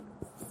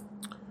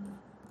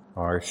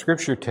Our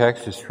scripture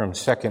text is from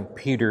 2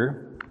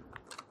 Peter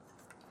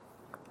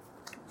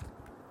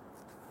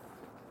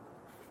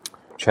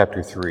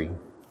chapter 3.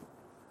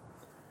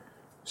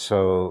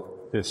 So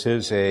this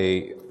is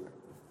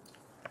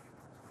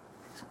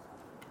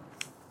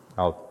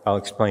I'll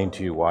explain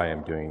to you why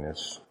I'm doing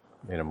this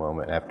in a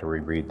moment after we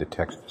read the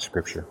text of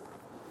scripture.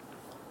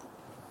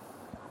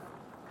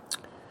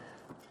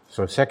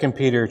 So 2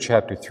 Peter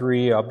chapter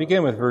 3, I'll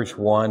begin with verse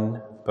 1,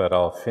 but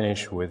I'll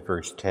finish with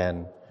verse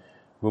 10.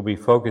 We'll be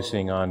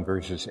focusing on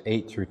verses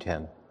 8 through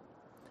 10.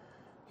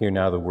 Hear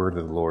now the word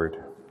of the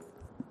Lord.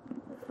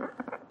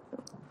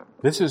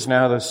 This is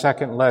now the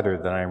second letter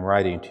that I am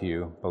writing to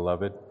you,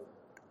 beloved.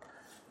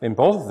 In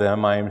both of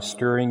them I am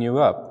stirring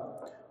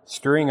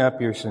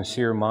up your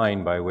sincere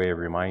mind by way of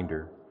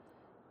reminder,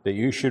 that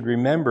you should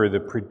remember the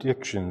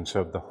predictions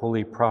of the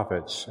holy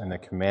prophets and the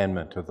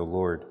commandment of the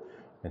Lord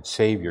and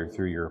Savior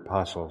through your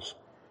apostles,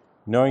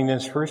 knowing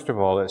this, first of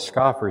all, that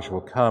scoffers will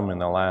come in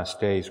the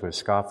last days with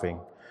scoffing,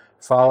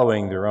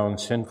 following their own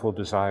sinful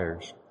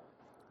desires.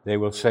 They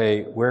will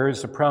say, "Where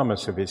is the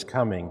promise of his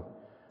coming?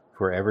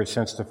 For ever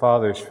since the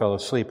fathers fell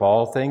asleep,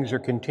 all things are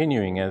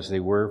continuing as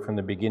they were from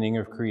the beginning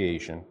of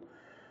creation.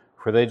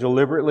 For they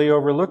deliberately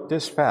overlooked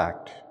this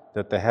fact,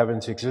 that the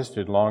heavens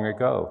existed long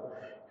ago,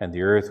 and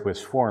the earth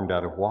was formed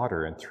out of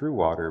water and through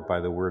water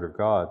by the word of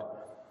God,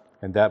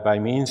 and that by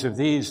means of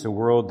these the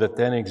world that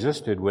then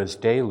existed was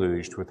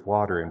deluged with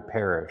water and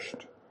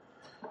perished.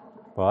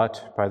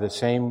 But by the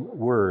same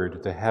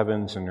word, the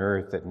heavens and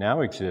earth that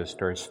now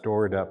exist are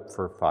stored up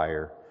for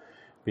fire,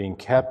 being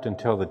kept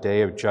until the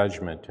day of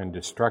judgment and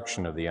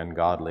destruction of the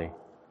ungodly.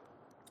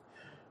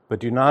 But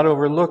do not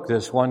overlook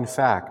this one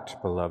fact,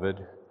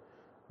 beloved,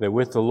 that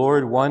with the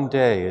Lord 1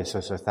 day is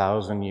as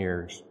 1,000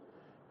 years,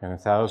 and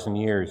 1,000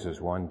 years is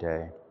 1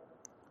 day.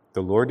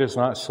 The Lord is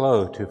not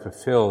slow to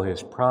fulfill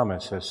his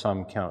promise, as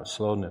some count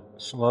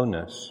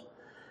slowness,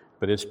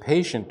 but is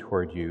patient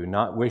toward you,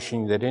 not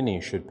wishing that any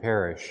should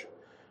perish,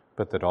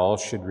 but that all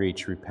should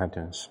reach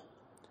repentance.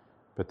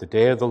 But the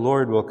day of the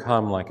Lord will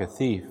come like a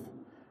thief.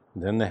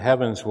 Then the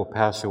heavens will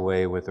pass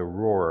away with a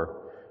roar,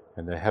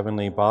 and the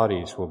heavenly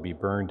bodies will be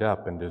burned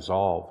up and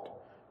dissolved.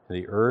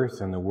 The earth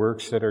and the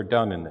works that are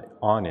done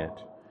on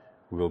it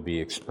will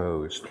be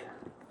exposed.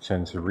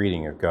 Sends the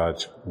reading of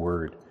God's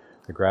word.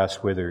 The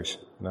grass withers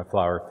and the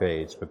flower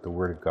fades, but the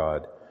word of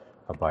God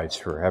abides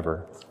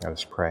forever. Let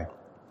us pray.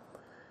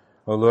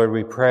 O Lord,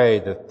 we pray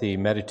that the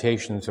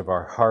meditations of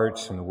our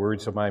hearts and the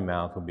words of my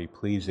mouth will be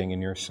pleasing in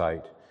your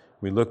sight.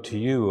 We look to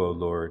you, O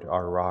Lord,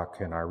 our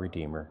rock and our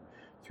Redeemer,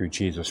 through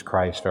Jesus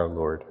Christ our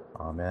Lord.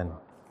 Amen.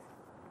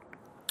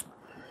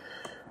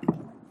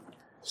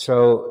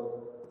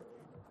 So,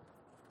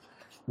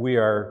 we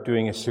are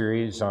doing a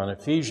series on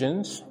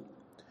Ephesians,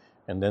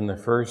 and then the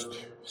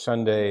first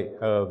Sunday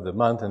of the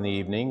month in the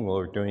evening,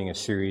 we're doing a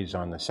series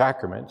on the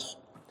sacraments.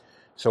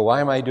 So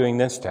why am I doing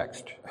this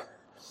text?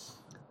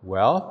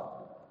 Well,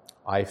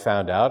 I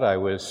found out I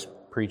was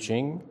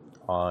preaching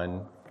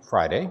on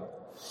Friday,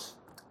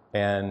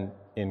 and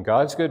in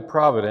God's good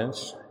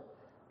providence,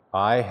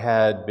 I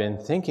had been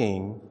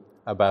thinking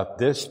about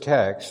this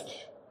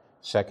text,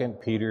 2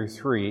 Peter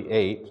 3,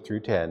 8 through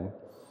 10,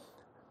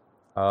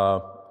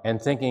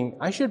 and thinking,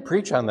 I should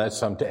preach on that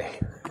someday.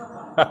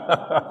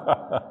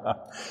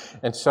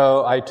 And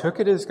so I took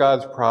it as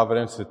God's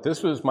providence that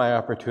this was my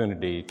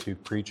opportunity to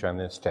preach on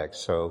this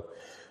text. So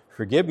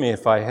forgive me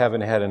if I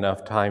haven't had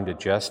enough time to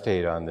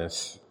gestate on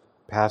this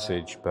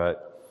passage,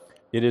 but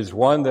it is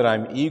one that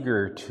I'm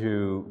eager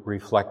to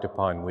reflect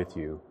upon with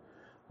you.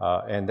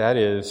 And that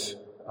is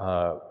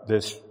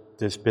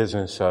this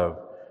business of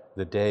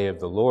the day of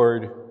the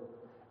Lord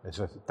is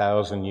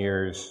 1,000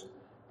 years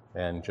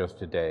and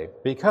just a day.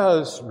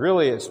 Because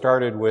really it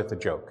started with a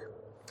joke.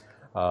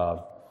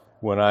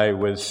 When I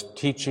was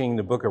teaching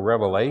the book of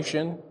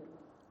Revelation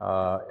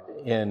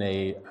in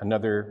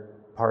another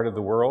part of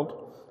the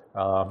world,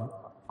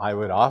 I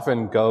would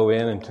often go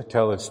in and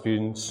tell the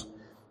students,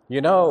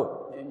 you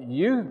know,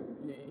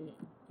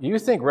 you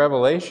think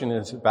Revelation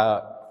is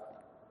about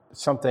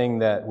something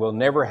that will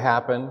never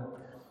happen,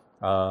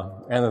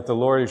 and that the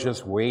Lord is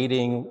just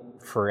waiting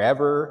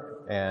forever,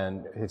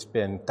 and it's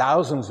been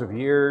thousands of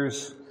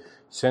years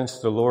since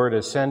the Lord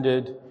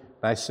ascended. And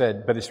I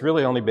said, but it's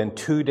really only been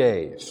 2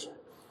 days,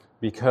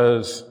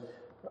 because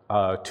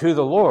to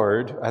the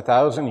Lord,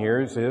 1,000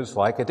 years is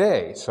like a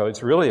day. So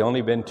it's really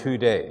only been 2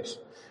 days.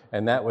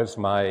 And that was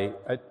my,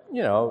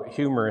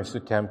 humorous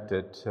attempt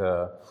at,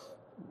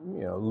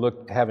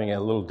 having a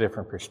little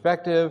different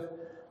perspective.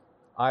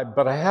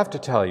 But I have to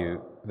tell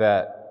you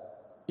that,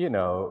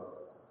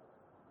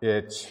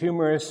 it's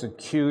humorous and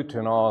cute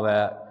and all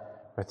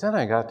that. But then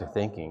I got to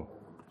thinking,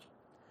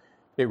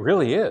 it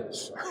really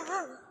is.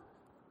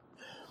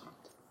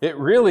 It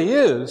really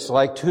is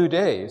like 2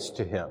 days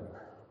to him.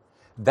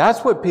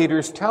 That's what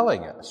Peter's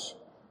telling us.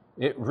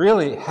 It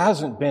really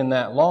hasn't been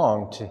that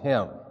long to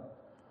him.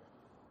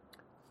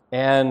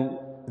 And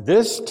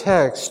this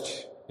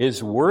text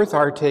is worth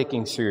our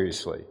taking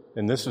seriously.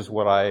 And this is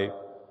what I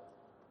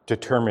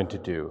determined to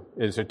do,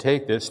 is to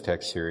take this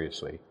text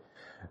seriously.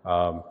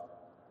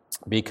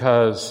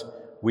 Because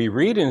we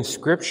read in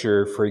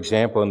Scripture, for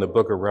example, in the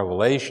book of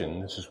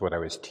Revelation, this is what I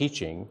was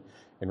teaching,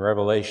 in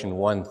Revelation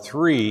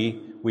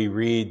 1:3, we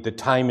read, the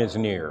time is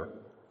near.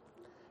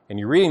 And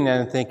you're reading that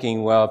and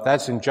thinking, well, if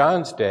that's in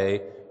John's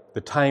day,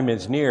 the time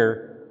is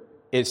near,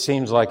 it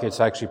seems like it's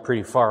actually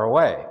pretty far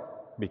away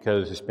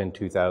because it's been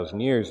 2,000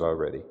 years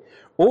already.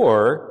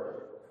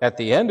 Or at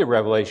the end of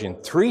Revelation,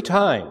 three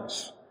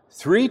times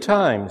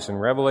in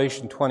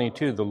Revelation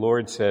 22, the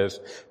Lord says,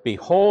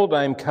 behold,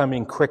 I'm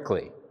coming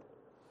quickly.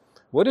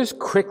 What does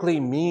quickly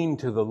mean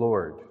to the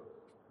Lord?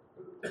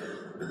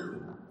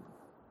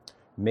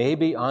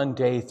 Maybe on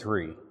day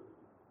 3.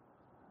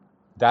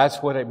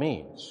 That's what it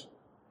means.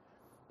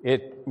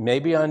 It may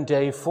be on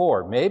day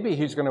 4. Maybe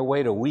he's going to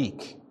wait a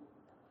week.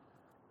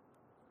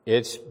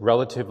 It's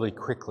relatively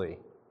quickly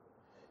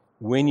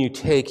when you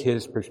take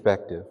his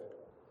perspective.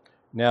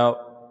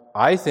 Now,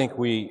 I think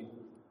we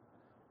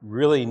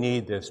really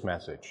need this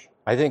message.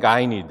 I think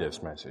I need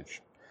this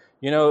message.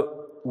 You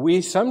know,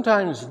 we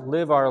sometimes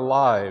live our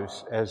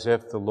lives as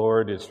if the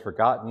Lord has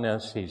forgotten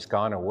us, he's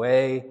gone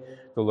away,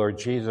 the Lord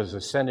Jesus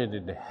ascended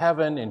into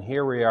heaven, and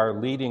here we are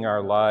leading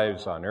our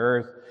lives on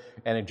earth,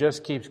 and it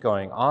just keeps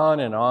going on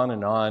and on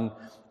and on.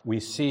 We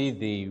see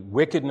the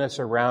wickedness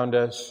around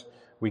us,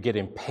 we get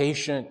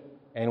impatient,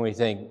 and we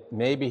think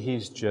maybe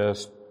he's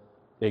just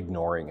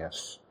ignoring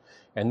us.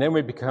 And then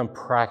we become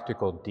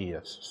practical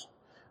deists.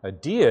 A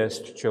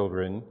deist,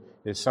 children,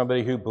 is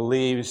somebody who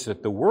believes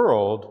that the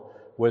world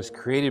was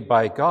created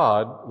by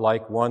God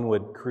like one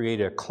would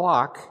create a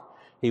clock.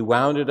 He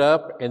wound it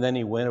up and then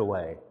he went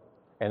away.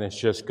 And it's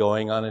just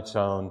going on its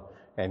own,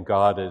 and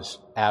God is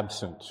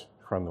absent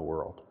from the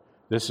world.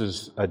 This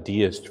is a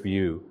deist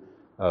view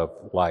of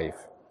life.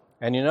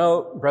 And you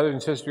know, brothers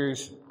and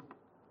sisters,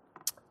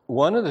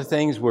 one of the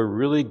things we're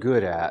really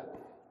good at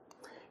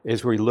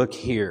is we look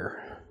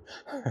here.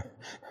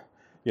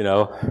 You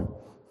know,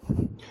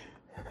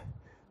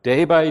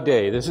 day by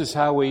day, this is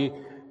how we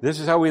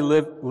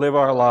live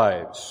our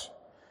lives.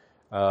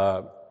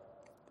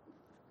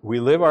 We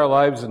live our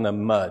lives in the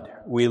mud.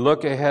 We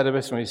look ahead of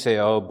us and we say,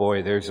 "Oh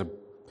boy, there's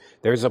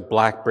a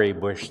blackberry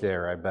bush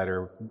there. I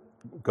better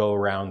go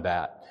around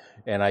that."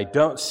 And I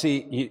don't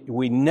see.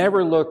 We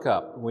never look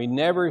up. We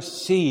never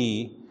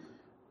see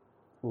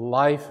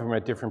life from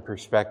a different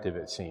perspective.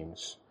 It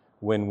seems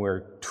when we're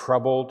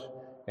troubled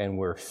and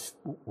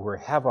we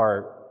have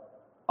our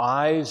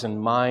eyes and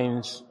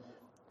minds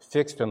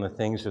fixed on the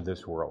things of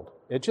this world.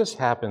 It just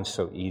happens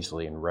so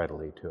easily and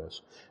readily to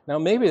us. Now,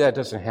 maybe that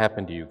doesn't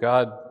happen to you.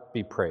 God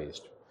be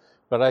praised.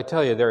 But I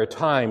tell you, there are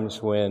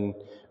times when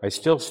I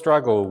still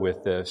struggle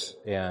with this,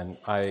 and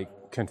I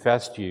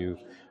confess to you,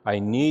 I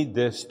need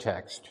this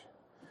text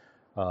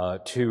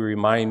to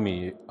remind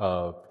me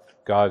of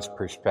God's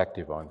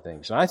perspective on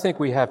things. And I think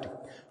we have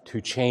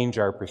to change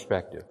our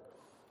perspective.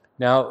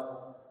 Now,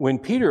 when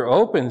Peter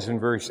opens in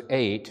verse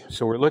 8,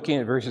 so we're looking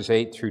at verses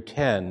 8 through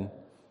 10,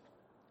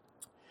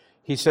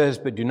 he says,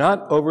 "But do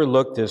not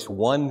overlook this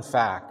one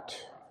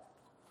fact."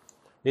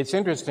 It's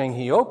interesting,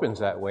 he opens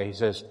that way. He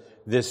says,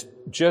 this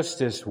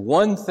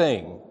one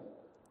thing.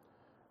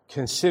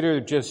 Consider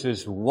just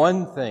this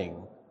one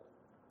thing.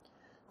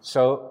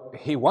 So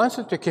he wants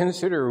us to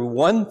consider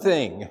one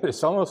thing.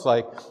 It's almost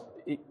like,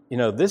 you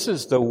know, this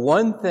is the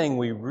one thing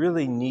we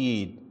really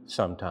need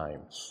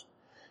sometimes.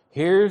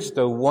 Here's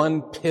the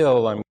one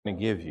pill I'm going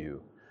to give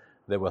you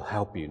that will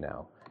help you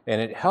now. And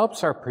it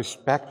helps our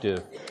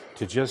perspective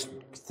to just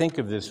think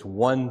of this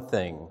one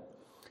thing.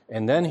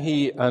 And then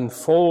he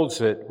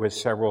unfolds it with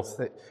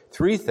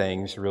three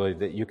things, really,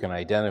 that you can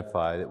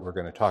identify that we're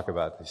going to talk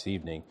about this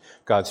evening.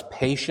 God's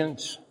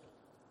patience,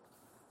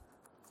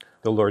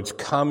 the Lord's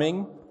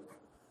coming,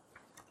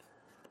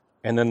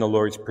 and then the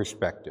Lord's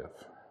perspective,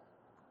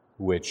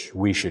 which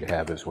we should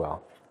have as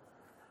well.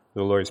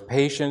 The Lord's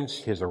patience,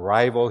 his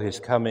arrival, his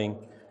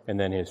coming, and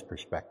then his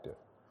perspective.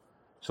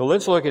 So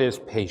let's look at his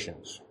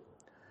patience.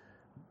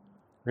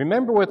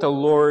 Remember what the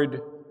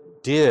Lord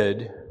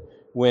did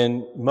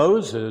when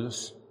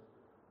Moses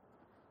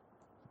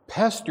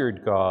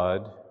pestered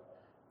God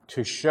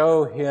to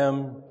show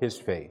him his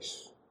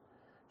face.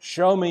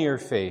 "Show me your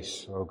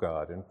face, O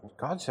God." And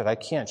God said, "I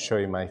can't show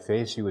you my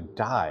face. You would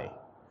die.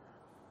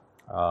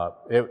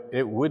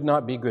 It would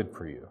not be good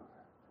for you.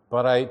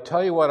 But I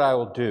tell you what I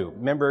will do."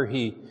 Remember,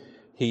 he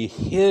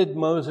hid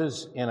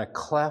Moses in a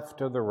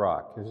cleft of the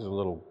rock. This is a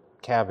little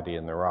cavity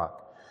in the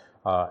rock.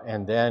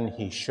 And then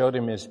he showed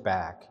him his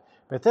back.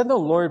 But then the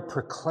Lord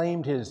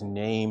proclaimed his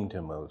name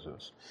to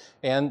Moses.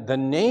 And the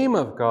name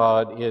of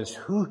God is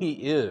who he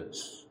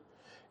is.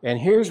 And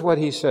here's what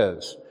he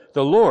says.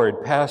 "The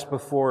Lord passed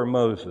before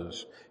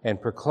Moses and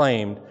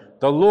proclaimed,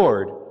 'The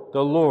Lord,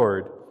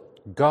 a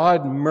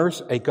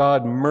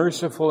God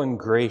merciful and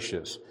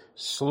gracious,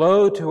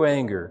 slow to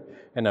anger,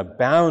 and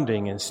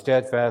abounding in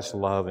steadfast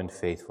love and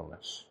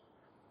faithfulness.'"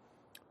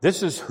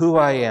 This is who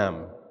I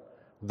am,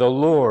 the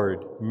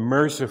Lord,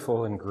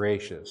 merciful and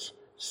gracious,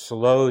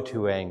 slow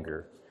to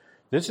anger.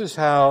 This is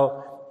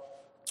how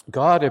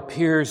God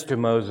appears to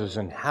Moses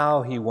and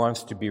how he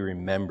wants to be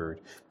remembered.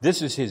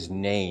 This is his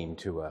name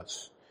to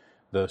us,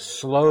 the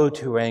slow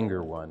to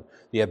anger one,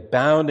 the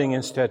abounding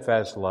in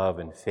steadfast love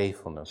and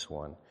faithfulness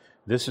one.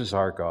 This is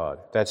our God.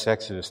 That's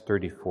Exodus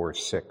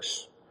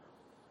 34:6.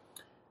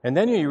 And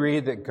then you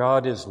read that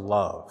God is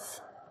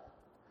love.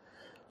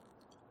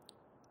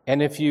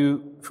 And if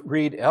you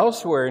read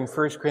elsewhere in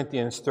 1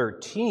 Corinthians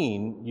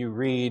 13, you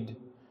read,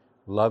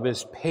 love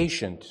is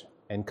patient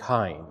and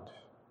kind.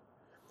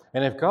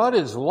 And if God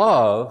is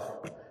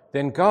love,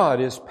 then God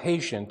is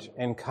patient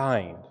and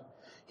kind.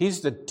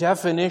 He's the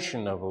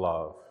definition of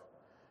love.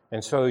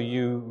 And so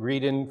you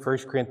read in 1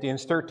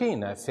 Corinthians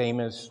 13, that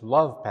famous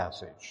love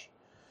passage.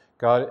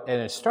 God,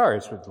 and it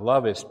starts with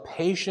love is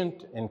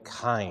patient and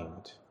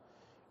kind.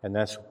 And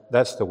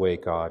that's the way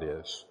God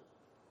is.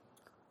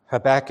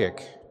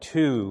 Habakkuk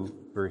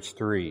 2, verse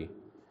 3.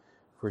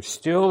 For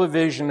still the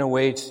vision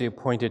awaits the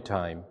appointed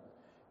time.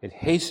 It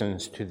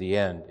hastens to the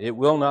end. It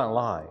will not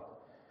lie.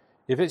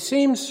 If it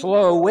seems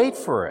slow, wait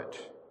for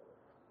it.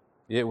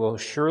 It will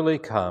surely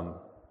come.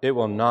 It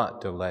will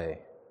not delay.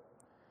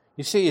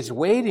 You see, it's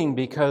waiting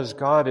because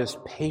God is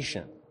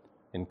patient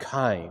and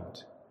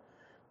kind.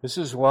 This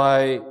is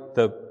why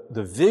the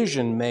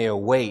vision may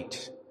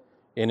await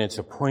in its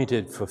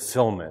appointed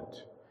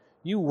fulfillment.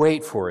 You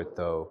wait for it,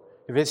 though.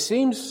 If it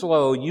seems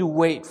slow, you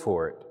wait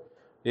for it.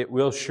 It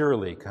will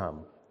surely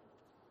come.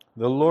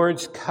 The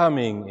Lord's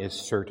coming is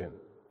certain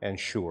and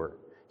sure.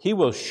 He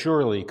will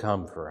surely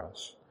come for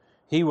us.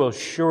 He will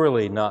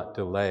surely not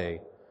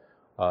delay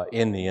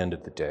in the end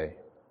of the day.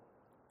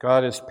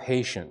 God is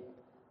patient.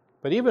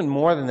 But even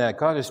more than that,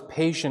 God is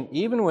patient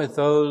even with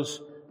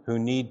those who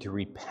need to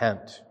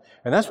repent.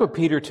 And that's what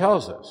Peter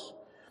tells us.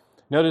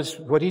 Notice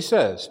what he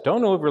says.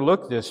 Don't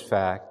overlook this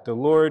fact. The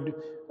Lord,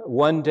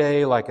 one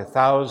day like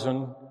 1,000,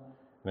 and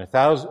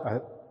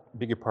 1,000,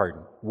 beg your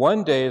pardon,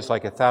 one day is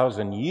like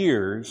 1,000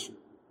 years,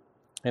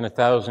 and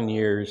 1,000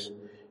 years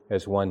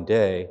as one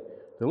day.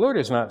 The Lord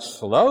is not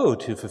slow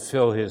to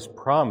fulfill his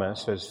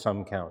promise, as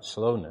some count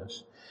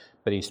slowness,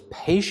 but he's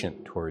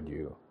patient toward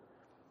you,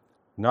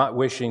 not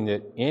wishing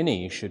that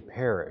any should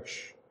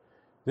perish.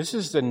 This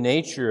is the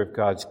nature of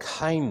God's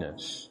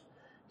kindness.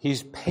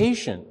 He's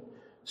patient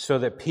so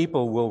that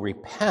people will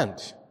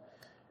repent.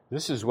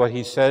 This is what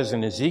he says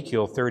in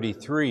Ezekiel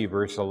 33,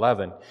 verse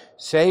 11.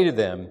 Say to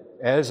them,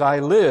 as I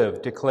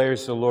live,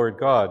 declares the Lord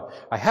God,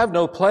 I have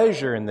no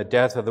pleasure in the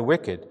death of the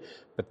wicked,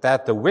 but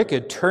that the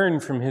wicked turn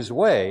from his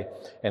way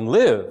and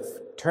live.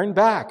 Turn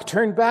back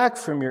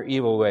from your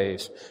evil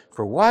ways.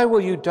 For why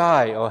will you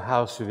die, O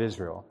house of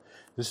Israel?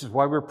 This is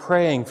why we're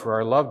praying for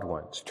our loved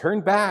ones.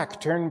 Turn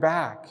back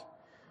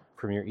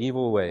from your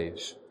evil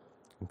ways,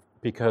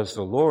 because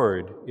the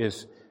Lord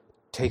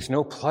takes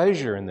no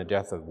pleasure in the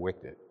death of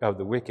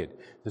the wicked.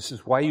 This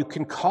is why you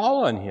can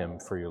call on him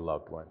for your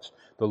loved ones.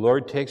 The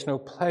Lord takes no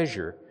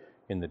pleasure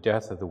in the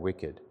death of the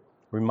wicked.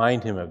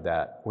 Remind him of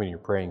that when you're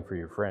praying for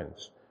your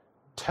friends.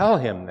 Tell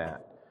him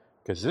that,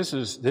 because this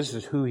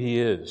is who he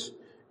is,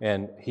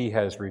 and he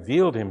has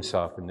revealed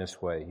himself in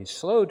this way. He's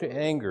slow to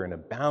anger and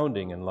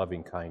abounding in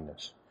loving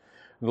kindness.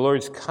 The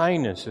Lord's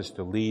kindness is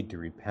to lead to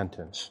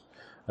repentance.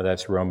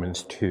 That's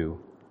Romans 2.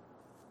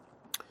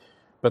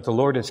 But the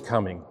Lord is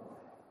coming.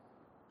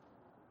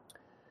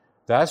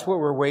 That's what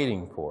we're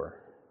waiting for.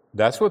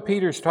 That's what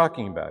Peter's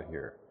talking about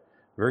here.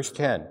 Verse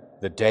 10,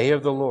 the day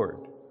of the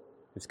Lord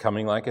is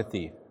coming like a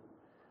thief.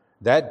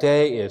 That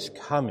day is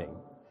coming.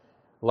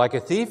 Like a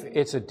thief,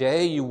 it's a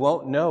day you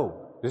won't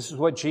know. This is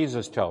what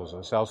Jesus tells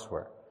us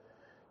elsewhere.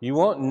 You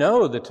won't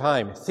know the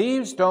time.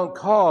 Thieves don't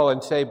call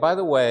and say, by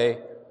the way,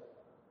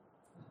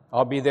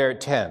 I'll be there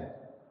at 10.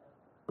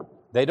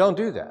 They don't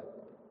do that.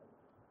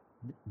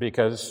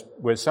 Because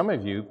with some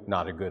of you,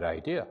 not a good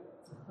idea.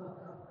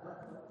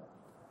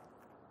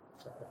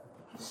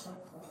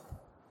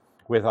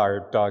 With our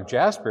dog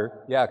Jasper,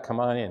 yeah, come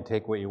on in,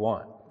 take what you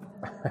want.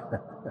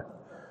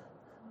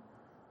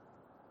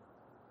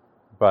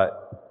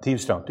 But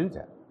thieves don't do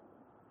that.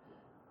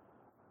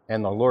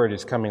 And the Lord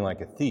is coming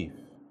like a thief.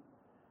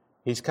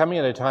 He's coming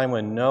at a time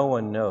when no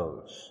one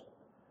knows.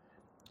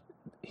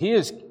 He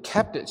has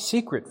kept it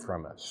secret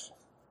from us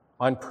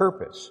on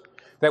purpose,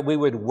 that we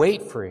would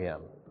wait for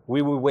him.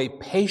 We would wait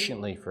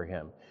patiently for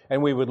him,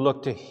 and we would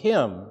look to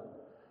him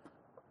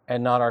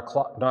and not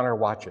our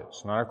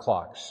watches, not our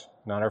clocks,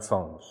 not our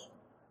phones.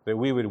 That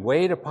we would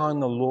wait upon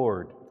the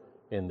Lord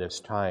in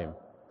this time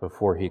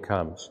before he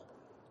comes.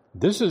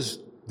 This is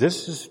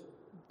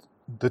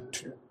the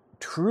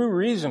true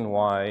reason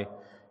why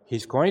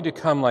he's going to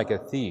come like a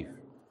thief.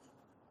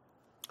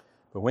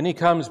 But when he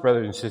comes,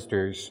 brothers and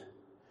sisters,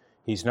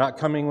 he's not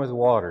coming with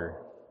water,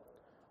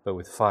 but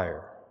with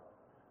fire.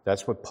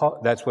 That's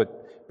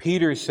what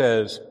Peter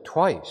says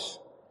twice.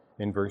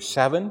 In verse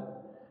 7,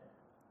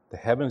 the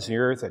heavens and the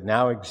earth that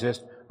now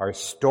exist are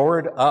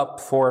stored up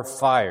for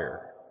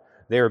fire.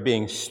 They are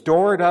being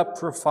stored up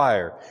for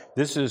fire.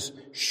 This is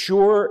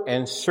sure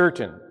and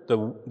certain.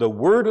 The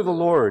word of the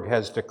Lord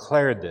has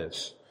declared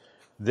this.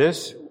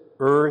 This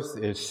earth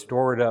is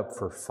stored up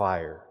for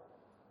fire.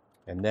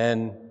 And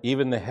then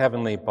even the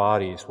heavenly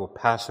bodies will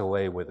pass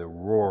away with a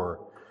roar,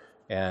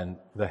 and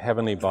the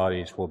heavenly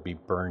bodies will be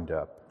burned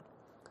up.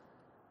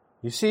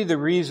 You see, the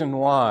reason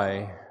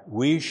why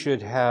we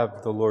should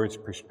have the Lord's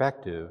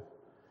perspective,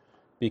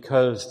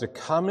 because the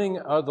coming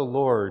of the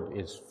Lord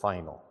is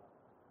final.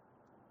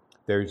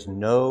 There's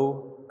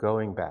no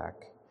going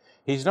back.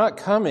 He's not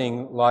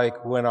coming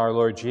like when our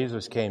Lord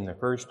Jesus came the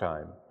first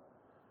time.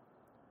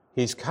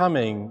 He's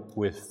coming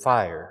with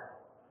fire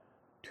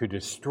to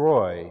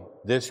destroy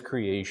this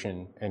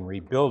creation and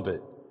rebuild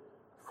it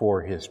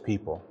for his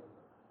people.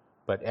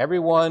 But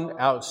everyone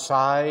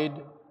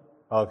outside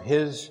of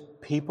his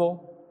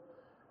people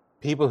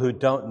who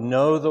don't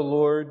know the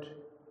Lord,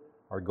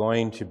 are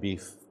going to be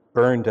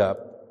burned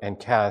up and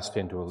cast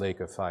into a lake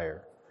of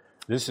fire.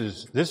 This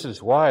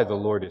is why the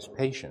Lord is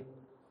patient.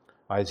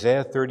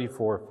 Isaiah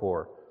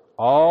 34:4.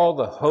 All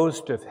the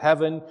host of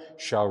heaven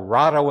shall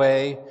rot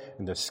away,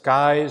 and the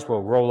skies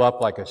will roll up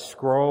like a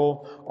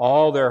scroll.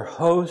 All their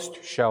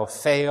host shall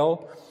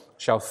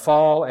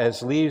fall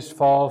as leaves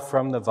fall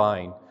from the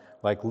vine,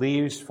 like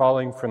leaves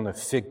falling from the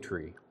fig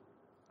tree.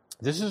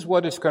 This is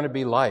what it's going to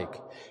be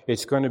like.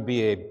 It's going to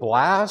be a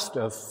blast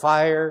of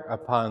fire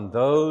upon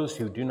those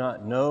who do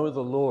not know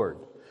the Lord.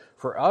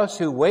 For us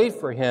who wait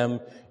for him,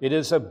 it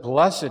is a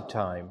blessed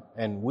time,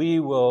 and we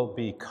will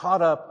be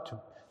caught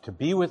up to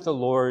be with the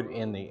Lord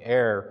in the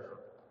air,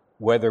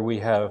 whether we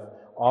have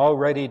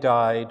already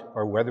died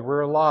or whether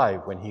we're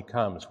alive when he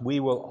comes. We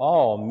will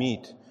all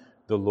meet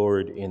the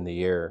Lord in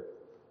the air.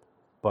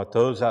 But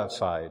those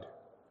outside,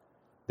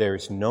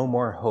 there's no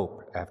more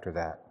hope after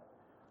that.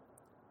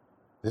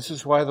 This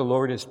is why the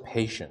Lord is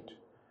patient,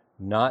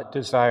 not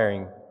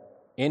desiring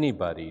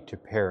anybody to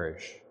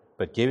perish,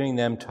 but giving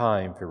them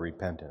time for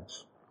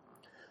repentance.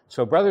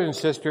 So, brothers and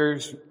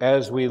sisters,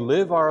 as we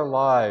live our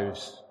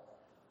lives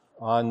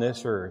on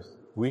this earth,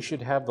 we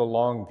should have the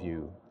long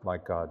view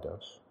like God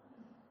does.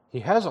 He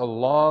has a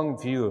long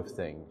view of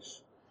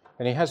things,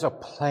 and he has a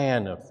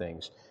plan of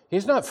things.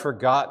 He's not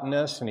forgotten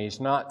us, and he's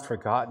not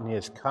forgotten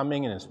his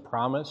coming and his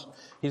promise.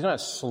 He's not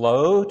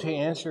slow to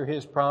answer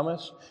his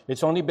promise.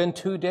 It's only been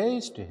 2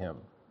 days to him.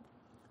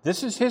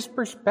 This is his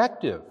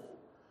perspective,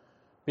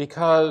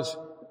 because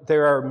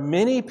there are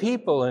many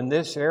people in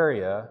this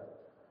area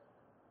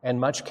and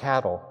much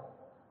cattle.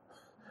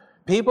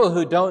 People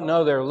who don't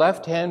know their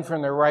left hand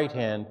from their right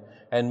hand,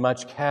 and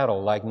much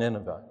cattle like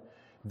Nineveh.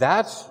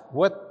 That's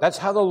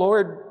how the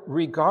Lord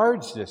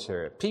regards this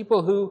area.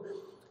 People who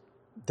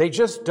they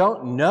just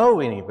don't know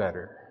any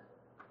better.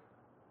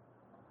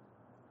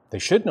 They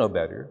should know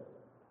better.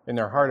 In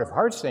their heart of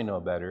hearts, they know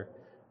better,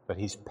 but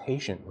he's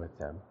patient with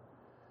them.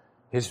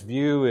 His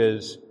view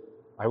is,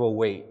 I will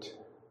wait.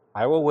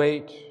 I will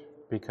wait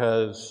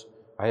because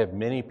I have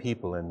many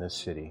people in this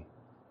city.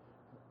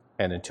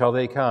 And until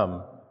they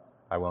come,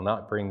 I will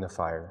not bring the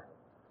fire.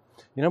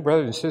 You know,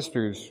 brothers and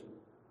sisters,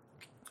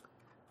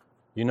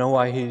 you know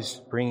why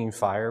he's bringing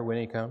fire when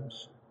he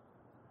comes?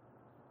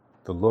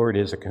 The Lord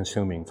is a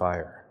consuming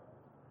fire.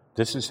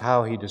 This is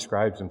how he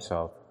describes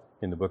himself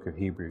in the book of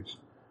Hebrews.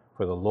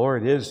 For the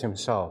Lord is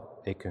himself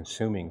a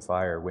consuming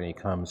fire when he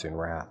comes in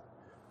wrath.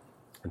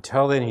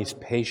 Until then, he's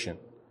patient.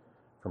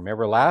 From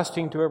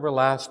everlasting to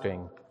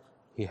everlasting,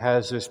 he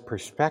has this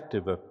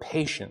perspective of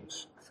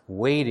patience,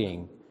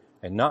 waiting,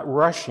 and not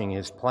rushing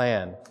his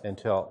plan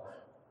until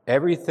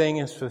everything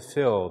is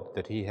fulfilled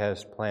that he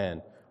has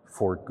planned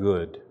for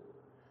good.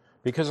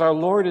 Because our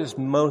Lord is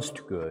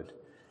most good,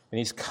 and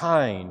he's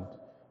kind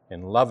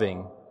and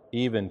loving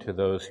even to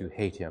those who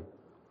hate him.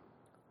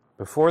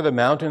 Before the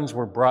mountains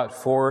were brought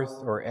forth,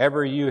 or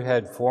ever you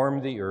had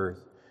formed the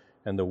earth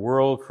and the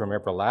world from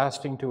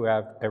everlasting to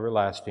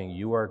everlasting,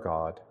 you are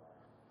God.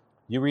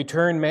 You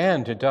return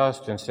man to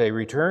dust and say,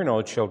 Return,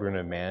 O children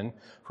of men,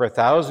 for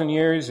 1,000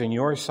 years in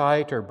your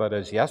sight are but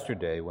as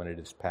yesterday when it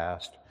is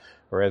past,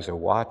 or as a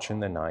watch in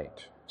the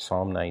night.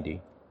 Psalm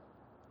 90.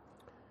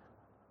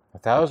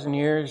 1,000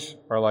 years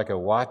are like a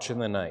watch in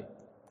the night,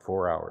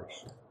 4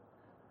 hours.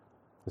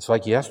 It's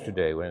like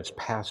yesterday when it's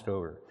passed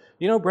over.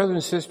 You know, brothers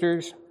and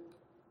sisters,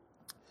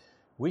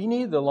 we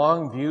need the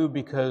long view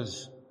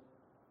because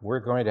we're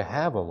going to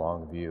have a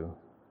long view.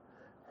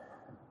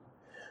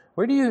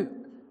 What do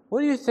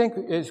you think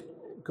is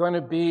going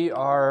to be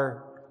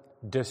our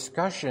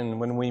discussion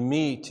when we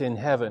meet in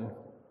heaven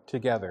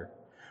together?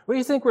 What do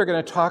you think we're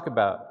going to talk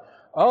about?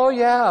 Oh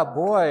yeah,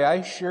 boy,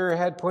 I sure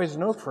had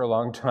poison oak for a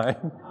long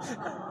time.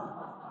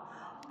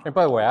 And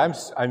by the way,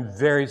 I'm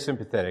very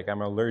sympathetic.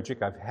 I'm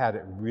allergic. I've had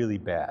it really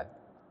bad.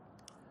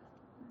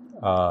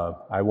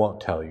 I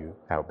won't tell you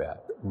how bad.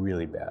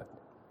 Really bad.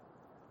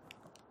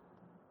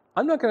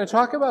 I'm not going to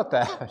talk about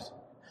that.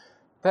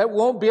 That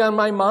won't be on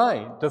my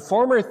mind. The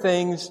former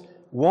things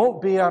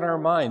won't be on our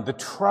mind. The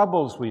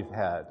troubles we've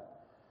had.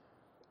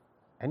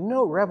 And you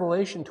know what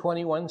Revelation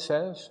 21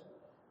 says?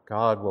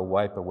 God will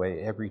wipe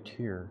away every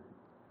tear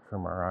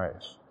from our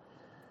eyes.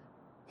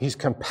 He's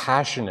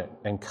compassionate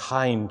and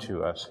kind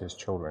to us, his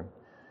children.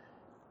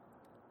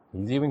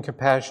 He's even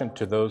compassionate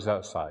to those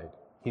outside.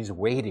 He's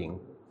waiting.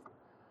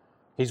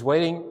 He's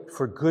waiting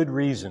for good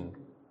reason.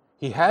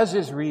 He has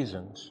his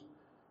reasons,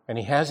 and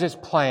he has his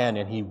plan,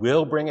 and he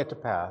will bring it to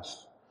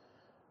pass.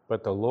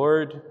 But the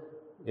Lord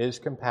is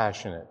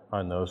compassionate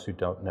on those who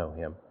don't know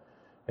him.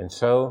 And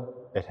so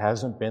it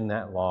hasn't been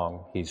that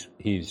long.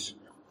 He's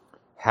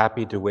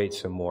happy to wait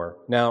some more.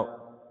 Now,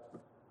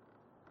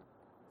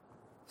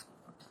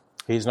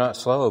 he's not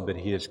slow, but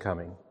he is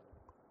coming.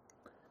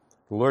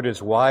 The Lord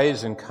is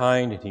wise and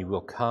kind, and he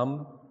will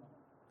come.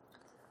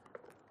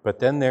 But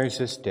then there's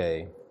this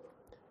day,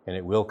 and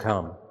it will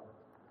come.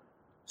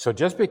 So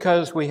just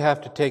because we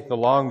have to take the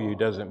long view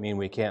doesn't mean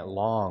we can't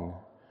long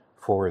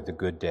for the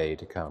good day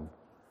to come.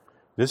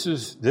 This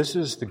is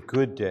the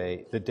good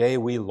day, the day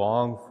we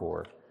long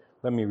for.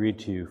 Let me read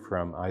to you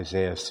from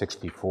Isaiah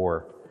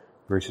 64,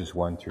 verses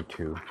 1 through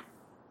 2.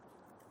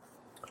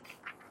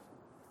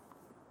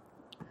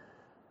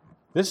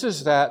 This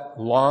is that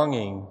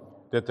longing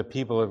that the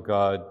people of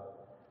God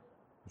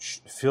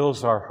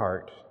fills our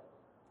heart.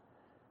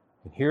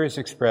 And here is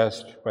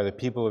expressed by the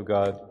people of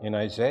God in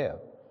Isaiah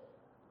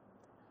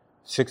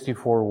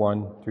 64,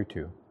 1 through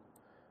 2.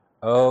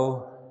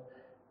 Oh,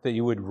 that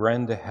you would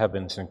rend the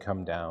heavens and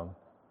come down,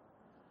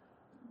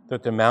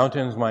 that the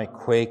mountains might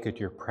quake at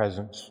your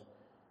presence,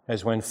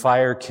 as when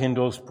fire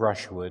kindles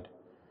brushwood,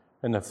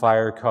 and the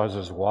fire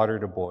causes water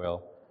to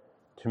boil,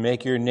 to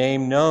make your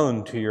name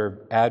known to your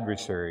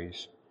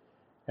adversaries,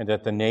 and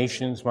that the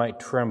nations might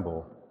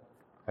tremble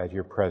at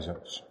your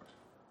presence.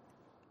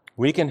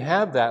 We can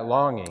have that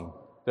longing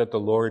that the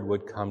Lord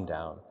would come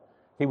down.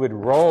 He would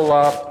roll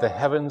up the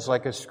heavens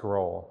like a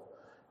scroll,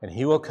 and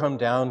he will come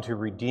down to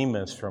redeem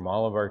us from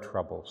all of our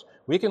troubles.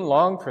 We can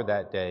long for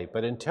that day,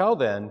 but until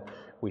then,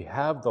 we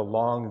have the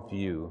long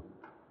view.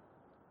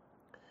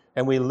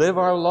 And we live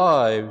our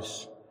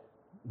lives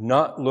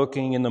not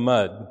looking in the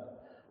mud,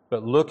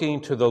 but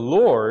looking to the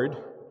Lord,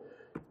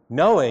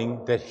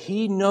 knowing that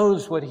he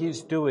knows what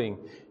he's doing,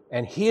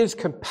 and he is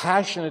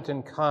compassionate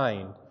and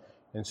kind,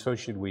 and so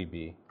should we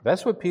be.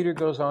 That's what Peter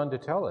goes on to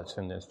tell us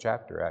in this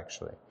chapter,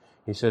 actually.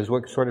 He says,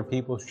 what sort of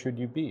people should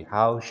you be?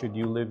 How should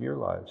you live your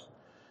lives?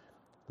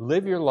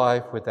 Live your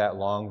life with that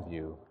long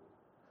view,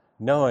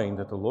 knowing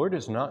that the Lord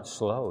is not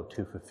slow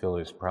to fulfill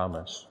his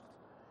promise.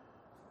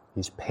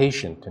 He's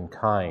patient and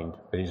kind,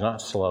 but he's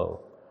not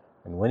slow.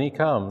 And when he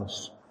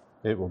comes,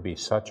 it will be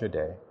such a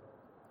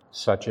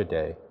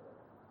day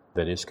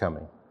that is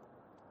coming.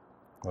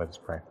 Let us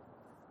pray.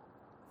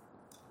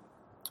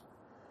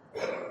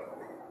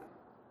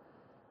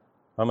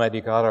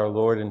 Almighty God, our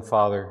Lord and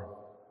Father,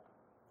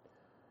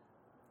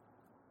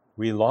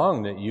 we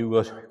long that you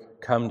would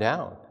come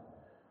down.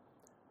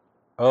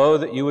 Oh,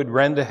 that you would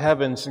rend the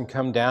heavens and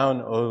come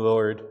down, O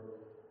Lord,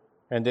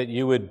 and that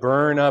you would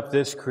burn up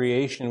this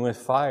creation with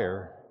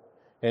fire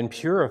and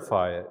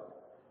purify it.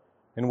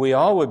 And we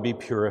all would be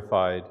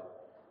purified,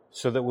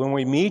 so that when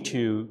we meet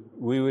you,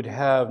 we would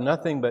have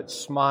nothing but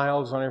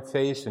smiles on our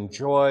face and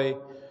joy.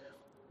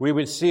 We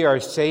would see our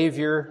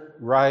Savior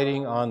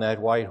riding on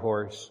that white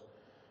horse,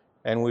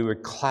 and we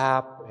would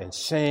clap and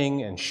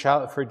sing and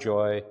shout for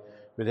joy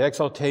with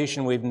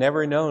exultation we've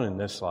never known in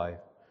this life,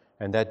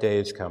 and that day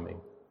is coming.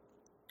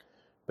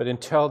 But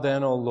until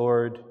then, O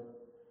Lord,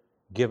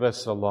 give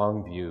us the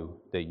long view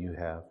that you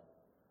have.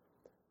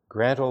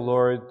 Grant, O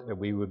Lord, that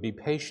we would be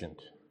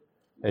patient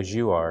as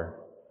you are,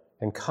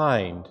 and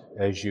kind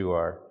as you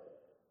are,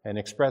 and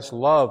express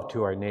love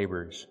to our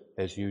neighbors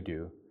as you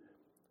do,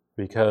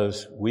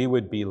 because we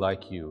would be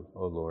like you,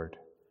 O Lord,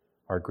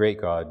 our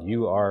great God.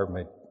 You are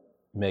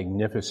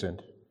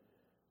magnificent.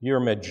 You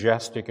are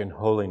majestic in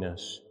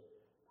holiness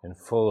and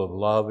full of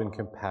love and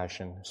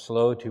compassion,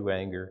 slow to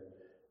anger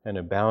and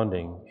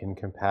abounding in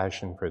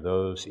compassion for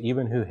those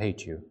even who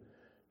hate you,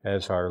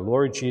 as our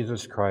Lord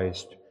Jesus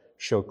Christ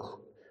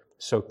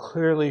so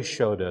clearly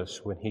showed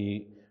us when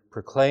he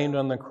proclaimed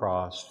on the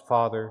cross,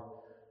 Father,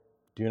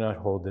 do not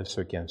hold this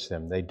against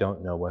them. They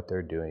don't know what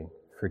they're doing.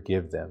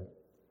 Forgive them.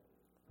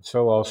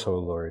 So also,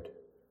 Lord,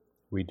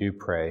 we do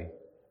pray,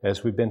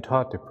 as we've been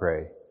taught to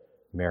pray,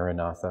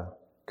 Maranatha,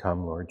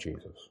 come, Lord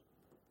Jesus.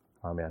 Amen.